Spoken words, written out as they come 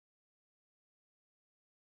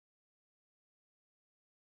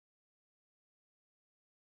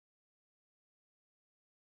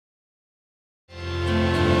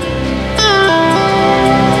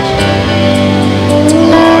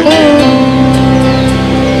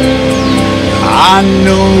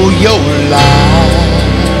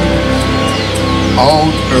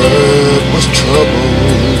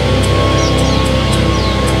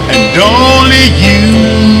you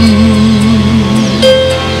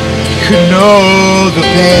could know the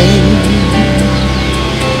pain.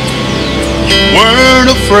 You weren't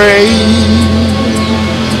afraid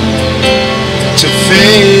to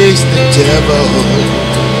face the devil.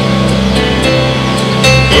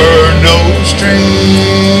 Were no stranger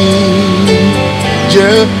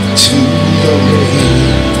to the rain.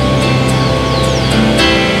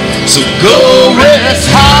 So go rest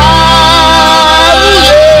high,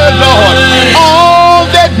 Lord, on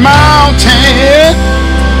that mountain.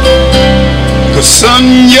 'Cause son,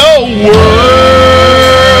 your word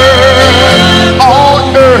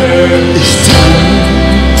on earth is done.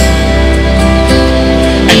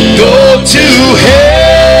 And go to heaven,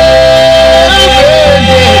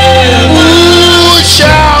 ooh,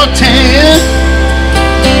 shouting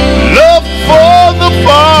love for the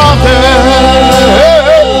Father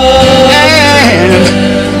and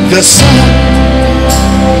the Son.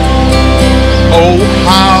 Oh,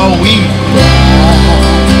 how we cried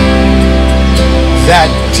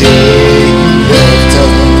that day you left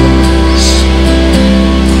us.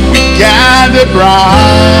 We gathered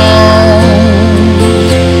round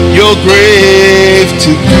your grave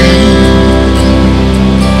to grieve.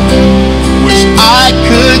 Wish I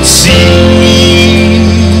could see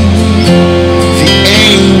the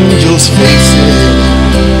angels' faces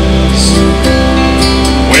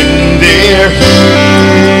when they're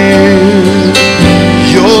here.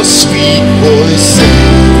 Your sweet voice sing.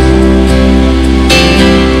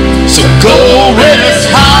 So go rest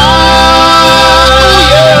high,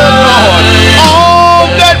 Lord, on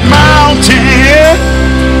that mountain.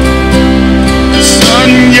 Son,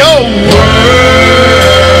 your word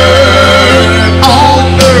on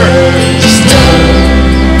earth is done.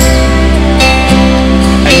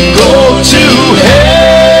 And go to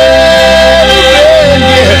heaven,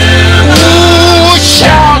 yeah. Ooh,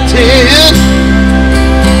 shouting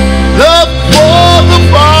love for the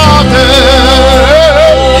Father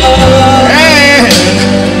and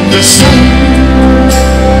the Son.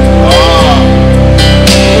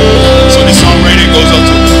 So this song really goes out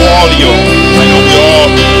to all of you. I know we all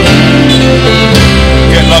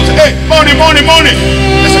get love. Hey, morning.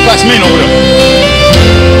 That's a classmate over there.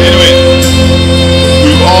 Anyway,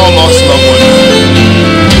 we've all lost loved ones.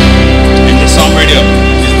 And this song radio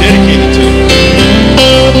is dedicated to,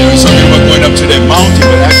 you know, something about going up to that mountain,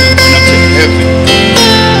 but actually going up to heaven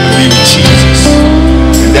and be with Jesus.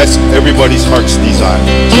 And that's everybody's heart's desire.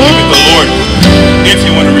 So be with the Lord if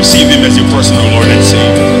you want to receive Him as your personal Lord and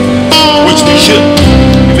Savior, which we should.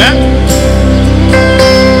 Amen?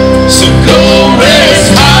 So go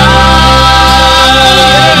rest high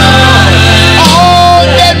on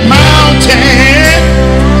that mountain.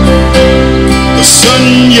 The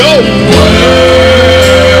Son, your word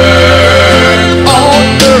on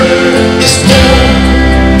earth is done.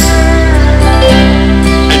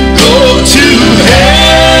 And go to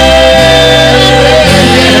heaven,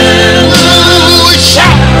 ooh,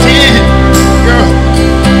 shouting, girl,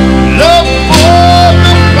 love for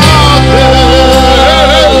the Father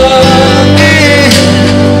and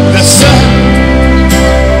the Son.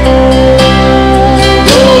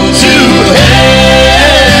 Go to heaven,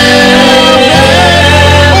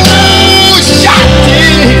 ooh,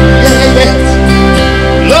 shouting, yes,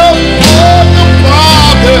 love for the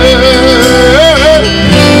Father and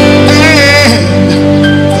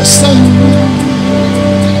the Son.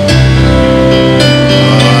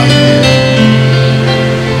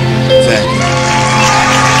 Thank you.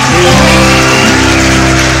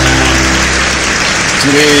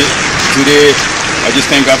 Today, I just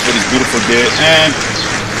thank God for this beautiful day, and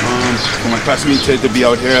for my classmates to be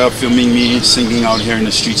out here filming me singing out here in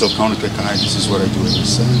the streets of Kaunakakai. This is what I do every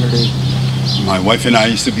Saturday. My wife and I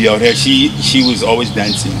used to be out here. She was always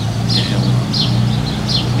dancing.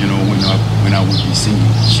 You know, when I would be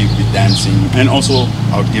singing, she would be dancing, and also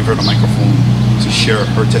I would give her the microphone to share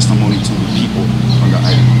her testimony to the people on the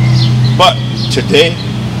island. But today,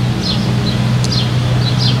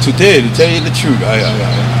 to tell you the truth,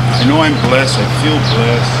 I know I'm blessed, I feel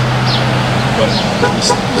blessed, but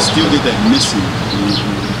we still get that missing.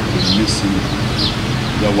 We're missing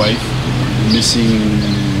the wife, missing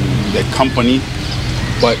that company.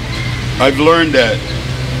 But I've learned that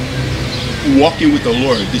walking with the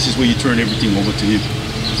Lord, this is where you turn everything over to Him.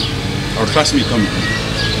 Our classmate coming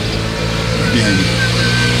behind me.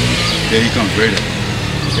 There he comes, right there.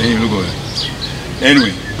 Hey, look at that.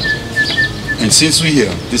 Anyway, and since we're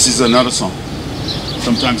here, this is another song.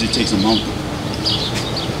 Sometimes it takes a mountain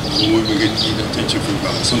when we get attention from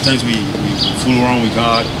God. Sometimes we fool around with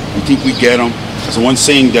God. We think we get Him. There's one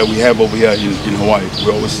saying that we have over here in Hawaii.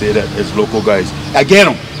 We always say that as local guys. I get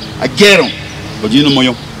Him. I get Him. But you know,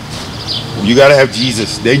 Moyo, you gotta have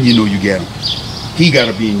Jesus. Then you know you get him. He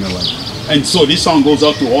gotta be in your life. And so this song goes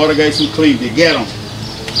out to all the guys who claim they get him,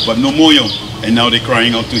 but no Moyo, and now they're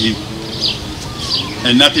crying out to him.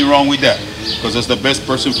 And nothing wrong with that, because that's the best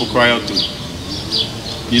person for cry out to.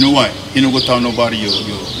 You know why? You don't go tell nobody you're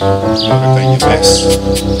your best.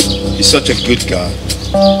 He's such a good God,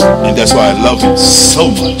 and that's why I love him so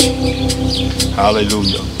much.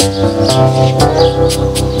 Hallelujah.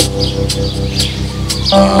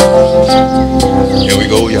 Here we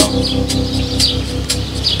go, y'all.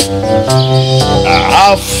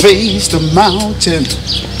 I'll face the mountain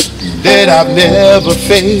that I've never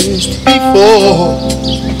faced before.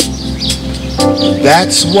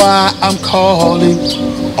 That's why I'm calling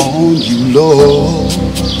on you, Lord.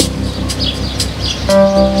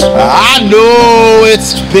 I know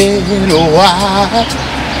it's been a while,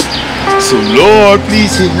 so Lord,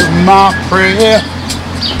 please hear my prayer.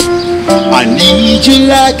 I need you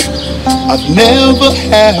like I've never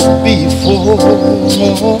had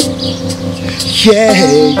before. Yeah,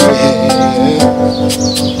 yeah.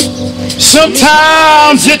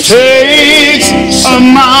 Sometimes it takes a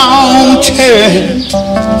mountain.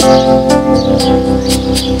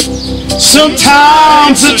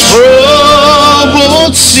 Sometimes a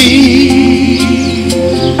troubled sea.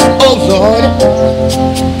 Oh Lord.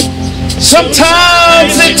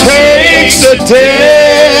 Sometimes it takes a desert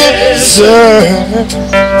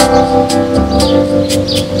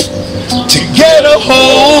to get a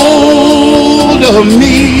hold of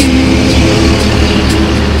me.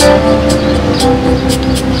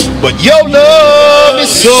 But your love is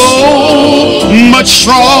so much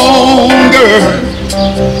stronger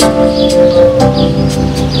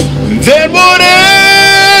than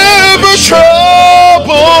whatever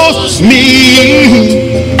troubles me.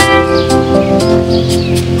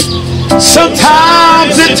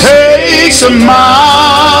 Sometimes it takes a mountain,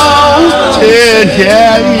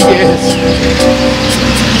 yeah, yes,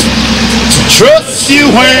 to trust you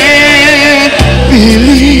and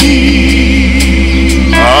believe.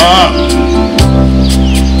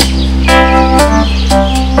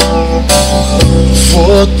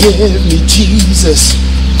 Forgive me, Jesus,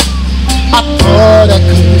 I thought I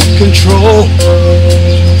could control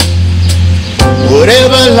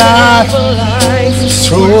whatever life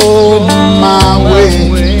throw my way.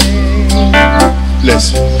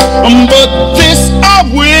 Listen, but this I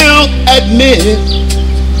will admit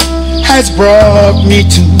has brought me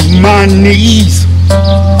to my knees.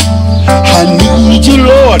 I need you,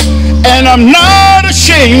 Lord, and I'm not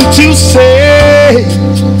ashamed to say,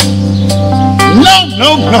 no,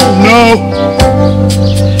 no, no, no.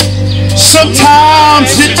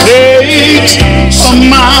 Sometimes it takes a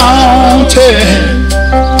mountain.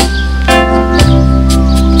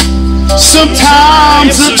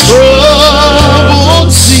 Sometimes a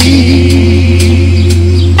troubled sea.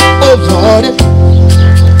 Oh Lord.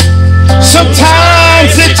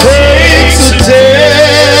 Sometimes it takes a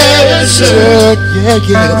desert, yeah,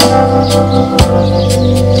 yeah,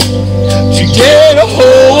 to get a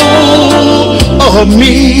hold of me.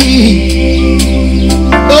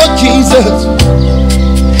 Oh Jesus.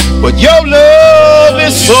 But your love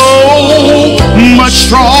is so much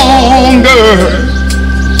stronger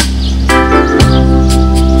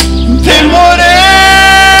than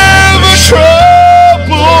whatever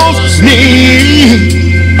troubles me.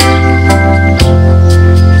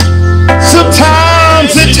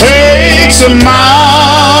 Sometimes it takes a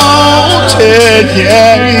mountain,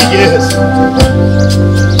 yeah, yes,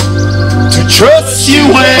 to trust you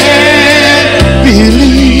and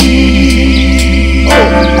believe. Oh.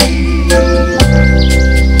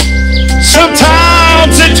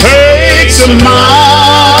 Sometimes it takes a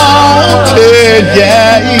mountain,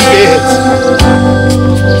 yeah, yes,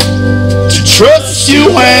 to trust you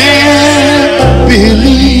and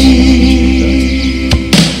believe.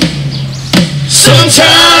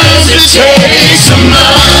 Sometimes it takes a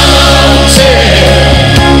mountain.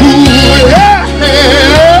 Ooh, yeah.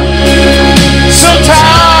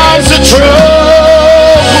 Sometimes a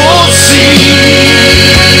troubled sea.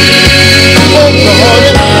 Oh Lord.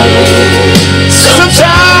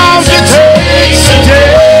 Sometimes it takes a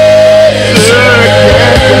desert,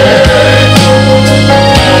 yeah,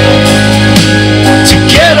 to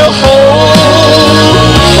get a hold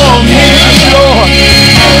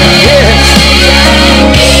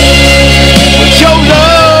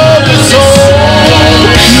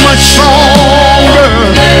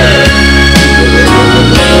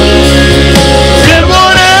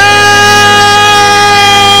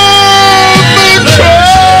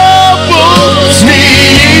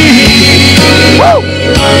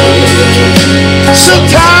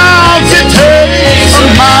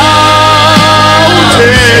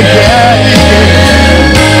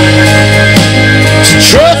To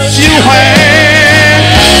trust you and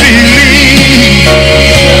believe.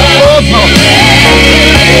 Oh, no.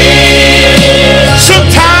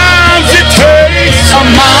 Sometimes it takes a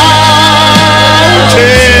mountain,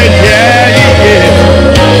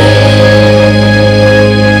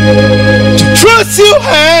 to trust you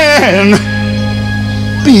and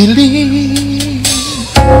believe.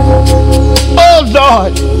 Oh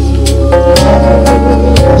Lord.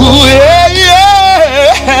 Ooh,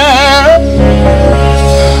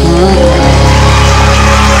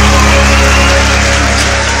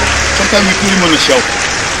 sometimes we put him on the shelf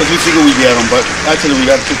because we figure we get him, but actually we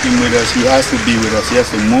got to put him with us. He has to be with us. He has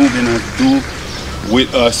to move in us, do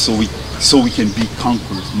with us, so we can be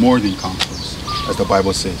conquerors, more than conquerors, as the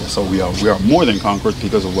Bible says. That's how we are. We are more than conquerors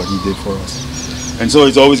because of what he did for us. And so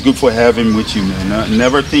it's always good for having with you, man.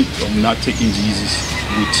 Never think of not taking Jesus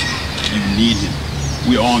with you. You need him.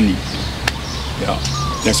 We all need him. Yeah,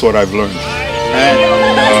 that's what I've learned. And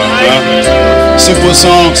simple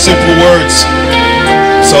song, simple words.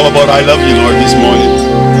 It's all about I love you, Lord, this morning.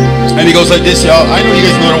 And he goes like this, y'all. I know you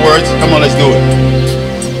guys know the words. Come on, let's do it.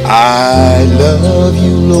 I love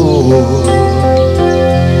you, Lord,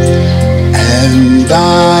 and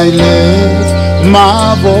I lift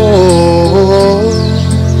my voice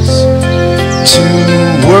to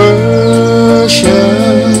worship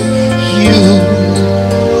you.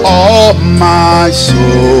 All my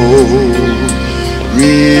soul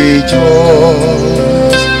rejoice.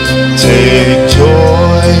 Take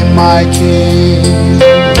joy, my King,